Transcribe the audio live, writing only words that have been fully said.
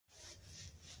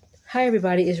Hi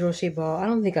everybody, it's Roche Ball. I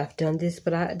don't think I've done this,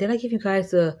 but did I give you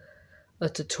guys a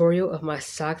tutorial of my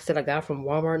socks that I got from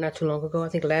Walmart not too long ago? I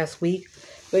think last week.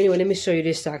 But anyway, let me show you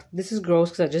this sock. This is gross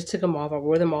because I just took them off. I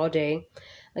wore them all day.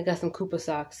 I got some Koopa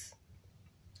socks.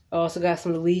 I also got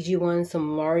some Luigi ones, some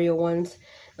Mario ones,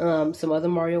 some other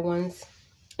Mario ones.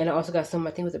 And I also got some,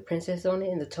 I think, with the princess on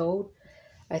it and the toad.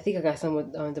 I think I got some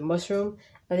with the mushroom.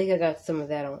 I think I got some of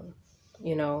that on,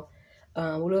 you know.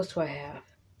 What else do I have?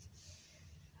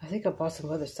 I think I bought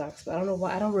some other socks, but I don't know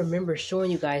why. I don't remember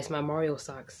showing you guys my Mario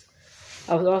socks.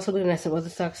 I was also looking at some other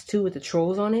socks too with the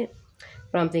trolls on it.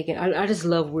 But I'm thinking, I just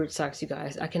love weird socks, you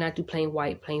guys. I cannot do plain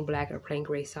white, plain black, or plain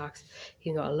gray socks.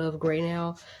 You know, I love gray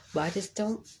now, but I just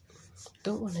don't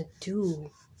want to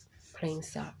do plain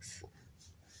socks.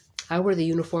 I wear the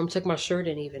uniform, took my shirt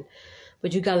in even.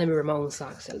 But you gotta let me Ramon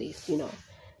socks at least, you know.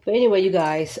 But anyway, you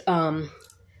guys,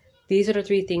 these are the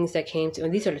three things that came to,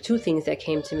 and these are the two things that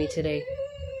came to me today.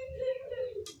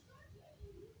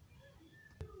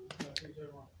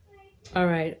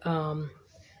 Alright, I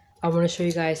want to show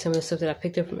you guys some of the stuff that I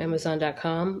picked up from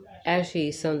Amazon.com.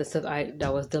 Actually, some of the stuff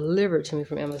that was delivered to me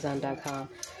from Amazon.com.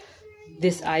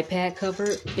 This iPad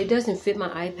cover, it doesn't fit my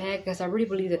iPad because I really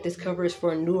believe that this cover is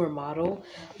for a newer model.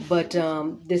 But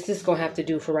this is going to have to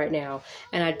do for right now.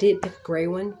 And I did pick a gray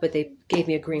one, but they gave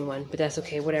me a green one. But that's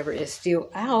okay, whatever. It's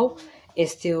still out. It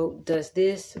still does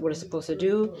this, what it's supposed to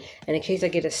do. And in case I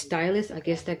get a stylus, I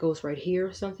guess that goes right here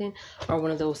or something. Or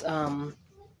one of those...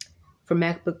 for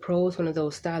MacBook Pros, one of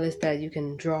those styluses that you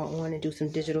can draw on and do some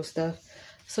digital stuff.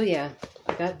 So yeah,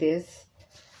 I got this.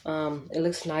 It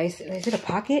looks nice. Is it a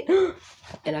pocket?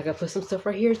 And I gotta put some stuff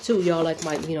right here too. Y'all like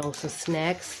my, you know, some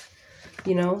snacks,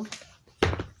 you know,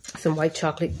 some white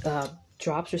chocolate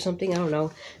drops or something. I don't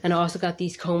know. And I also got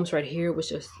these combs right here,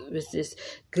 which is just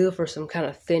good for some kind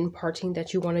of thin parting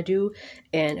that you want to do.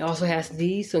 And it also has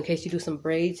these, so in case you do some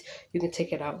braids, you can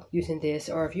take it out using this.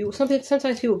 Or if you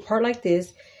sometimes people part like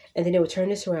this. And then it would turn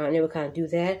this around and it would kind of do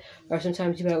that. Or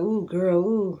sometimes you'd be like, ooh, girl,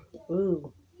 ooh,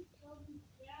 ooh.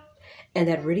 And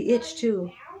that really itch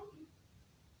too.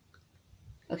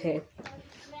 Okay.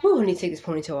 Ooh, I need to take this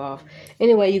ponytail off.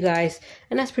 Anyway, you guys,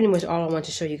 and that's pretty much all I want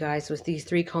to show you guys was these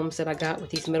three combs that I got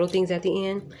with these metal things at the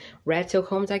end. Rat tail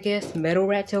combs, I guess. Metal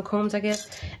rat tail combs, I guess.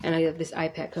 And I got this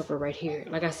iPad cover right here.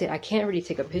 Like I said, I can't really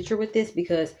take a picture with this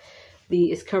because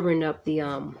it's covering up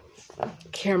the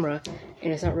camera.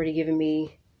 And it's not really giving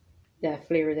me that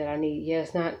flavor that I need. Yeah,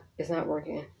 it's not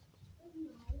working.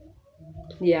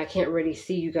 Yeah, I can't really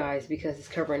see you guys because it's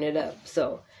covering it up.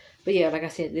 So, but yeah, like I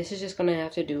said, this is just gonna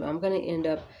have to do. I'm gonna end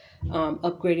up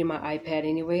upgrading my iPad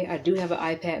anyway. I do have an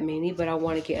iPad mini, but I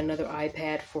want to get another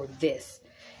iPad for this.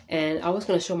 And I was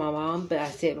gonna show my mom, but I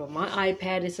said, well, my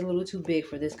iPad is a little too big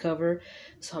for this cover,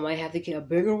 so I might have to get a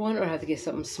bigger one or have to get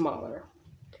something smaller.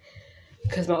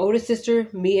 Because my older sister,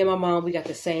 me and my mom, we got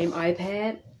the same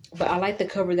iPad. But I like the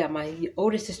cover that my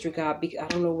older sister got because I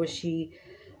don't know what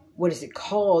is it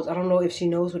called? I don't know if she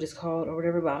knows what it's called or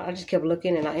whatever, but I just kept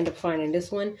looking and I ended up finding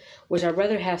this one, which I'd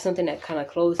rather have something that kind of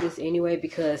closes anyway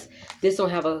because this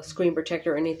don't have a screen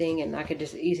protector or anything and I could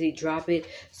just easily drop it.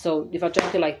 So if I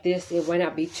drop it like this, it might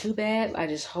not be too bad. I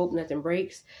just hope nothing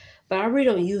breaks. But I really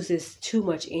don't use this too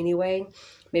much anyway.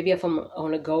 Maybe if I'm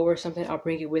on a go or something, I'll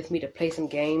bring it with me to play some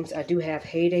games. I do have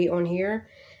Heyday on here.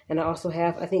 And I also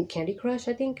have, I think, Candy Crush,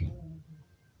 I think.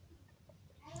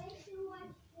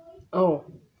 Oh,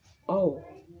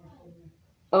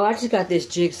 I just got this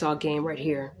jigsaw game right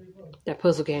here. That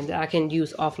puzzle game that I can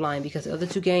use offline because the other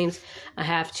two games, I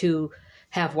have to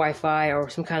have Wi-Fi or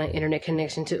some kind of internet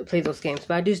connection to play those games.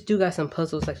 But I just do got some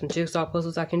puzzles, like some jigsaw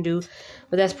puzzles I can do.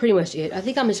 But that's pretty much it. I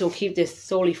think I'm just going to keep this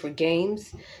solely for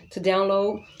games to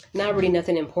download. Not really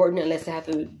nothing important unless I have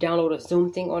to download a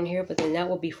Zoom thing on here. But then that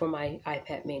will be for my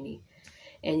iPad mini.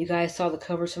 And you guys saw the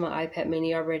covers to my iPad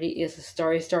mini already. It's a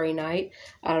Starry, Starry Night.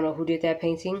 I don't know who did that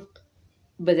painting.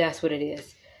 But that's what it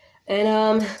is.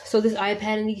 And so this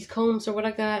iPad and these combs are what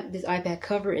I got. This iPad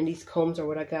cover and these combs are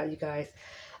what I got, you guys.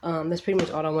 That's pretty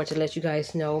much all I want to let you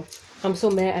guys know. I'm so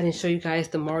mad I didn't show you guys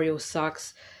the Mario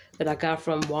socks that I got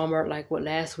from Walmart like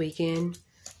last weekend.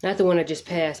 Not the one I just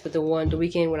passed, but the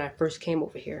weekend when I first came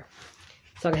over here.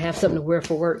 So I can have something to wear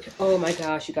for work. Oh my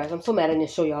gosh, you guys. I'm so mad I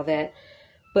didn't show y'all that.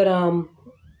 But,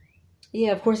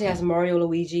 yeah, of course it has Mario,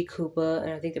 Luigi, Koopa,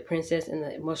 and I think the princess and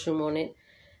the mushroom on it.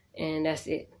 And that's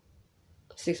it.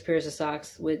 6 pairs of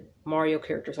socks with Mario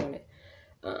characters on it.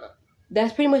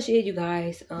 That's pretty much it, you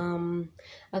guys. I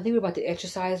think we're about to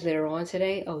exercise later on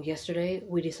today. Oh, yesterday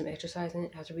we did some exercising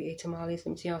after we ate tamales.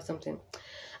 Let me tell y'all something.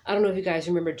 I don't know if you guys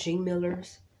remember Gene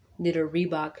Miller's did a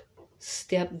Reebok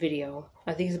step video.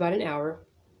 I think it's about an hour.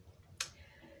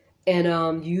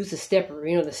 and you use the stepper,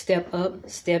 you know, the step up,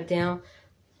 step down.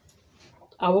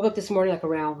 I woke up this morning like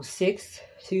around 6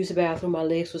 to use the bathroom. My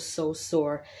legs were so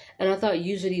sore. And I thought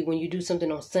usually when you do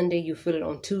something on Sunday, you feel it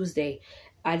on Tuesday.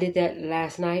 I did that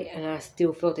last night and I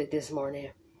still felt it this morning.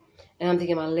 And I'm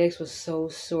thinking my legs were so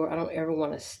sore. I don't ever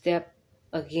want to step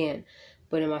again.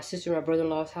 But in my sister and my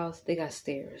brother-in-law's house, they got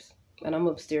stairs. And I'm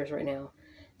upstairs right now.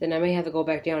 Then I may have to go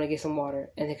back down and get some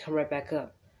water and then come right back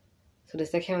up. So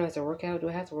does that count as a workout? Do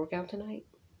I have to work out tonight?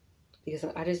 Because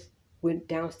I just went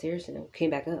downstairs and came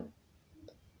back up.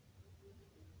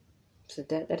 So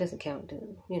that doesn't count.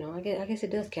 You know, I guess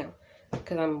it does count.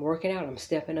 Because I'm working out, I'm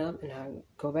stepping up, and I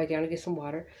go back down and get some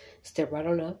water, step right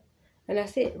on up, and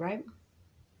that's it, right?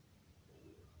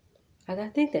 I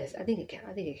think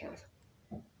it counts.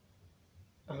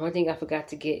 And one thing I forgot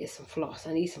to get is some floss.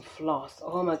 I need some floss.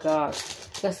 Oh my gosh.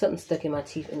 Got something stuck in my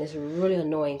teeth, and it's really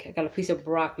annoying. I got a piece of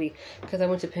broccoli because I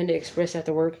went to Panda Express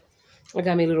after work. I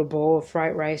got me a little bowl of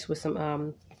fried rice with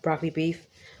some broccoli beef,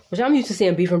 which I'm used to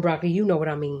saying beef and broccoli. You know what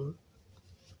I mean.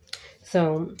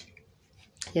 So,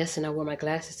 yes, and I wore my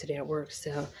glasses today at work.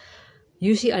 So,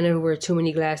 usually I never wear too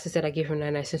many glasses that I get from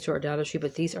 99 cents or Dollar Tree,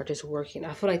 but these are just working.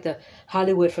 I feel like the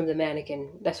Hollywood from the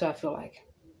mannequin. That's what I feel like.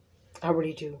 I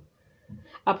really do.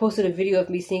 I posted a video of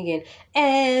me singing,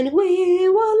 "And we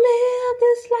will live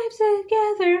this life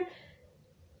together,"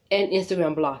 and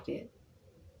Instagram blocked it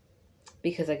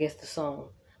because I guess the song,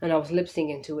 and I was lip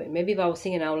syncing to it. Maybe if I was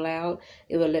singing out loud,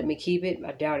 it would let me keep it.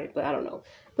 I doubt it, but I don't know.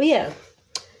 But yeah.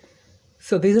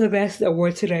 So these are the glasses I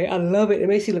wore today. I love it. It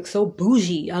makes you look so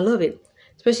bougie. I love it.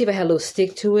 Especially if I had a little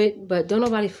stick to it. But don't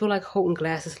nobody feel like holding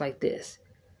glasses like this.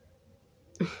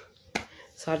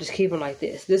 So I just keep them like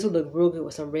this. This will look real good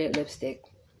with some red lipstick.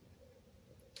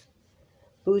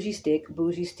 Bougie stick,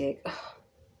 bougie stick.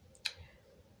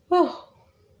 Oh.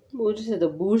 We'll just say the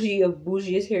bougie of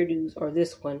bougiest hairdos. Or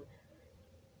this one.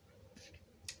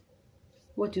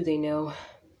 What do they know?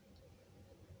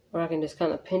 Or I can just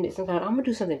kind of pin it. Sometimes I'm going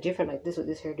to do something different like this with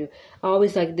this hairdo. I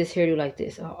always like this hairdo like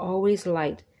this. I always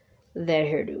liked that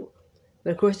hairdo.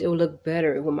 But of course, it will look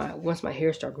better when once my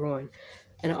hair start growing.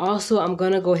 And also, I'm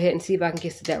going to go ahead and see if I can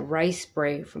get that rice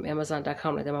spray from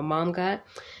Amazon.com like that my mom got.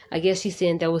 I guess she's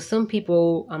saying there was some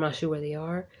people, I'm not sure where they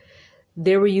are.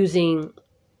 They were using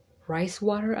rice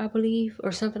water, I believe,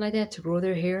 or something like that to grow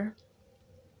their hair.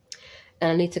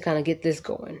 And I need to kind of get this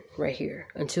going right here.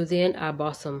 Until then,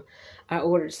 I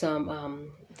ordered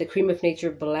some, the Cream of Nature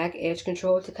Black Edge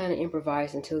Control to kind of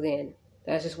improvise until then.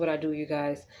 That's just what I do, you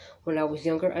guys. When I was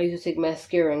younger, I used to take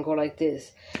mascara and go like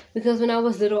this. Because when I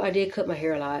was little, I did cut my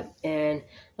hair a lot. And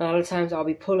a lot of times, I'll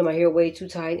be pulling my hair way too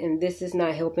tight. And this is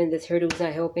not helping. This hairdo is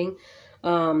not helping.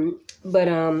 But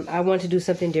I want to do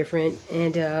something different.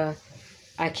 And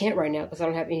I can't right now because I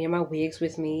don't have any of my wigs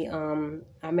with me.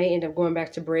 I may end up going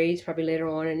back to braids probably later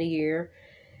on in the year.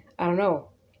 I don't know.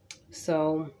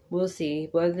 So, we'll see.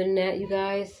 But other than that, you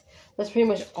guys, that's pretty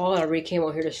much all I really came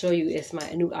on here to show you. Is my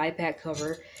new iPad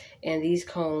cover and these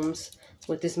combs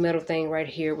with this metal thing right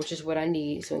here, which is what I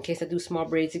need. So, in case I do small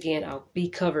braids again, I'll be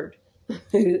covered.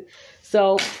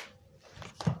 So,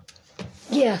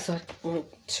 yeah, so I want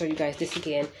to show you guys this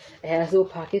again. It has little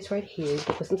pockets right here. You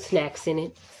can put some snacks in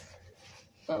it.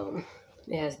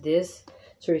 It has this,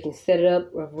 so you can set it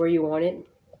up where you want it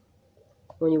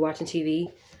when you're watching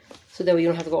TV. So that way you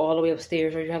don't have to go all the way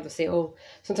upstairs, or you don't have to say, oh,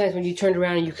 sometimes when you turn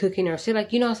around and you're cooking, or say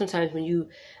like, you know, sometimes when you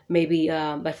maybe,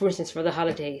 like for instance, for the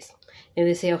holidays, and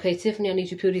they say, okay, Tiffany, I need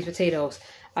you to peel these potatoes.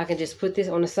 I can just put this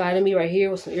on the side of me right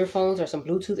here with some earphones or some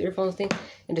Bluetooth earphones thing,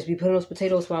 and just be putting those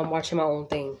potatoes while I'm watching my own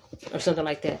thing, or something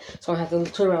like that. So I don't have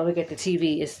to turn around and look at the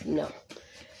TV. It's, no.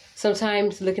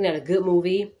 Sometimes looking at a good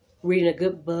movie, reading a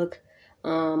good book,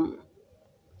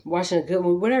 watching a good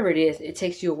movie, whatever it is, it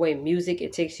takes you away. Music,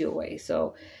 it takes you away.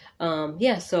 So,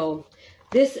 yeah, so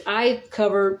this iPad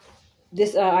cover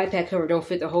don't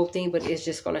fit the whole thing, but it's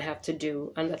just going to have to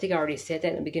do. I think I already said that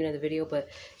in the beginning of the video, but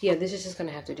yeah, this is just going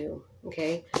to have to do,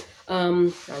 okay?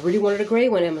 I really wanted a gray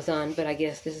one, Amazon, but I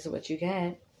guess this is what you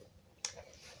got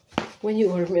when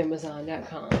you order from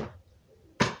Amazon.com.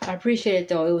 I appreciate it,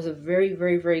 though. It was a very,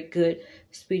 very, very good,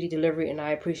 speedy delivery, and I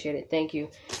appreciate it. Thank you.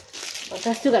 But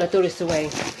I still got to throw this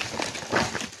away.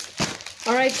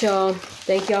 All right, y'all.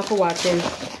 Thank y'all for watching.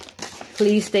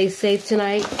 Please stay safe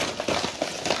tonight,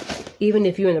 even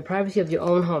if you're in the privacy of your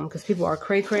own home, because people are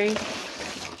cray-cray,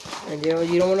 and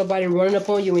you don't want nobody running up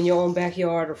on you in your own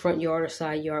backyard or front yard or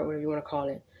side yard, whatever you want to call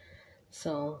it.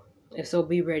 So, if so,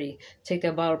 be ready. Take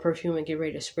that bottle of perfume and get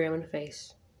ready to spray them in the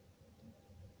face.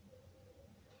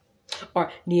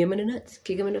 Or knee him in the nuts,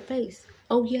 kick him in the face.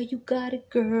 Oh yeah, you got it,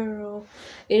 girl.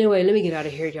 Anyway, let me get out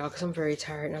of here, y'all, because I'm very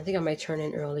tired. And I think I might turn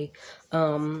in early.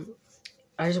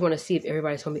 I just want to see if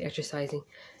everybody's going to be exercising.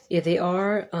 If they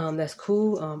are, that's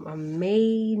cool. I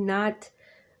may not,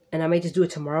 and I may just do it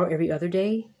tomorrow, every other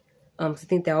day. I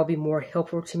think that will be more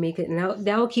helpful to me. And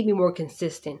that will keep me more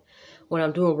consistent when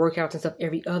I'm doing workouts and stuff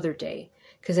every other day.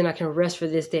 Because then I can rest for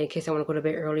this day in case I want to go to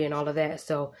bed early and all of that.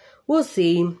 So we'll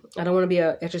see. I don't want to be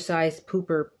a exercise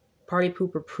pooper, party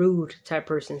pooper, prude type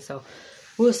person. So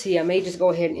we'll see. I may just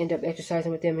go ahead and end up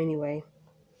exercising with them anyway.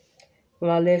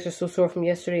 My legs are so sore from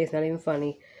yesterday, it's not even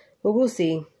funny. But we'll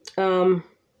see. But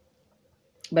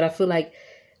I feel like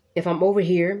if I'm over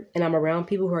here and I'm around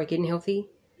people who are getting healthy,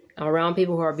 I'm around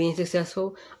people who are being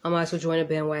successful, I might as well join a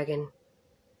bandwagon.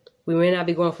 We may not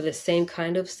be going for the same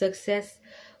kind of success,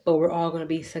 but we're all going to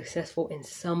be successful in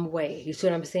some way. You see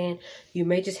what I'm saying? You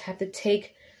may just have to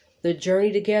take the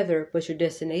journey together, but your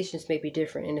destinations may be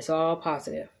different, and it's all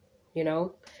positive, you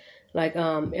know? Like,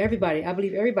 everybody, I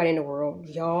believe everybody in the world,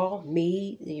 y'all,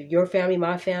 me, your family,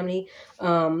 my family,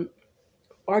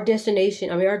 our destination,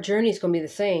 our journey is going to be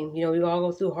the same. You know, we all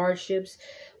go through hardships.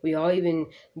 We all even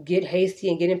get hasty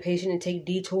and get impatient and take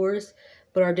detours,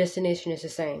 but our destination is the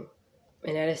same.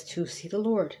 And that is to see the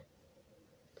Lord.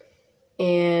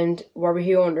 And while we're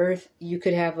here on earth, you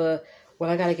could have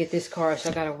I got to get this car,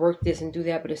 so I got to work this and do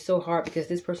that. But it's so hard because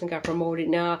this person got promoted.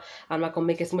 Now I'm not going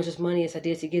to make as much money as I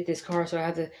did to get this car. So I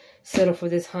have to settle for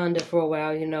this Honda for a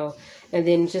while, you know. And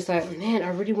then it's just like, man, I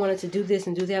really wanted to do this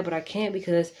and do that, but I can't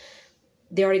because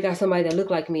they already got somebody that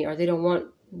look like me, or they don't want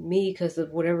me because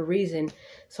of whatever reason.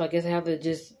 So I guess I have to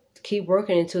just keep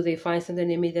working until they find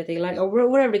something in me that they like, or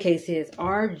whatever the case is.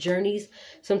 Our journeys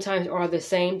sometimes are the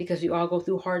same because we all go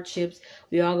through hardships.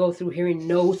 We all go through hearing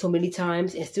no so many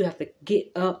times and still have to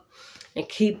get up and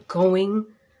keep going.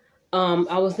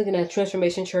 I was looking at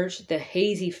Transformation Church, the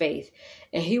Hazy Faith,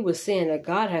 and he was saying that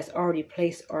God has already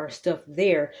placed our stuff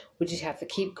there. We just have to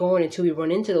keep going until we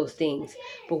run into those things.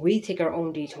 But we take our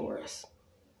own detours.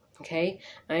 Okay,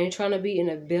 I ain't trying to be in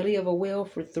the belly of a whale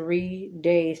for 3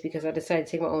 days because I decided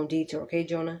to take my own detour. Okay,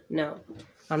 Jonah? No,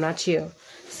 I'm not you.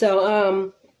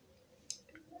 So,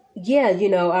 yeah, you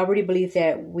know, I really believe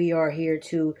that we are here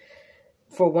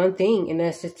for one thing, and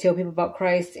that's to tell people about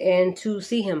Christ and to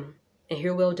see him and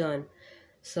hear well done.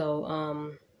 So,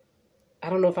 I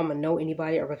don't know if I'm going to know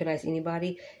anybody or recognize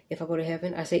anybody if I go to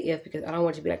heaven. I say if because I don't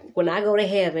want to be like, when I go to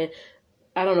heaven,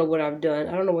 I don't know what I've done.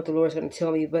 I don't know what the Lord's going to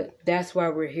tell me, but that's why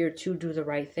we're here to do the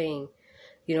right thing.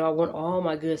 You know, I want all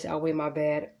my goods to outweigh my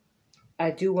bad.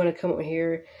 I do want to come over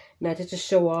here, not just to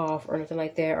show off or anything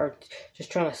like that, or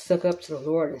just trying to suck up to the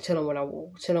Lord and tell him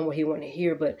what he wants to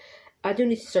hear. But I do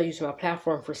need to start using my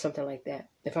platform for something like that.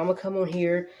 If I'm going to come on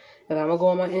here, if I'm going to go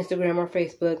on my Instagram or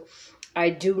Facebook, I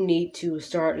do need to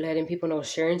start letting people know,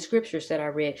 sharing scriptures that I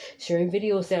read, sharing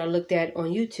videos that I looked at on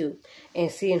YouTube,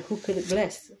 and seeing who could it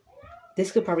bless.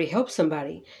 This could probably help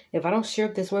somebody. If I don't share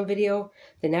this one video,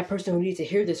 then that person who needs to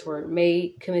hear this word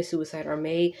may commit suicide or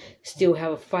may still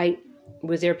have a fight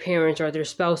with their parents or their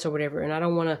spouse or whatever. And I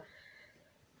don't want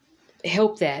to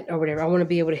help that or whatever. I want to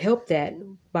be able to help that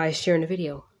by sharing the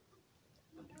video.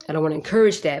 I don't want to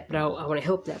encourage that, but I want to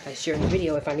help that by sharing the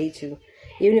video if I need to.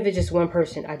 Even if it's just one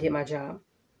person, I did my job.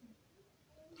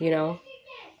 You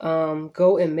know?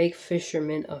 Go and make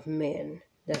fishermen of men.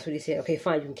 That's what he said. Okay,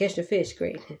 fine. You can catch the fish.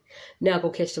 Great. Now go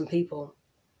catch some people.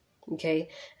 Okay?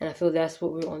 And I feel that's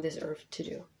what we're on this earth to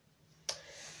do.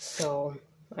 So,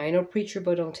 I ain't no preacher,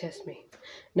 but don't test me.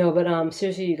 No, but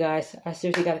seriously, you guys, I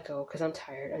seriously gotta go because I'm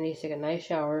tired. I need to take a nice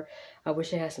shower. I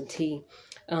wish I had some tea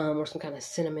or some kind of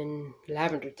cinnamon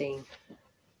lavender thing.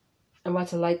 I'm about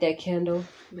to light that candle.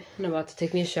 And I'm about to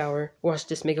take me a shower. Wash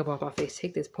this makeup off my face.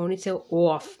 Take this ponytail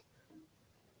off.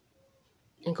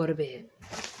 And go to bed.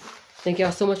 Thank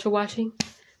y'all so much for watching.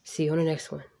 See you on the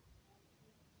next one.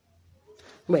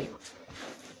 Wait.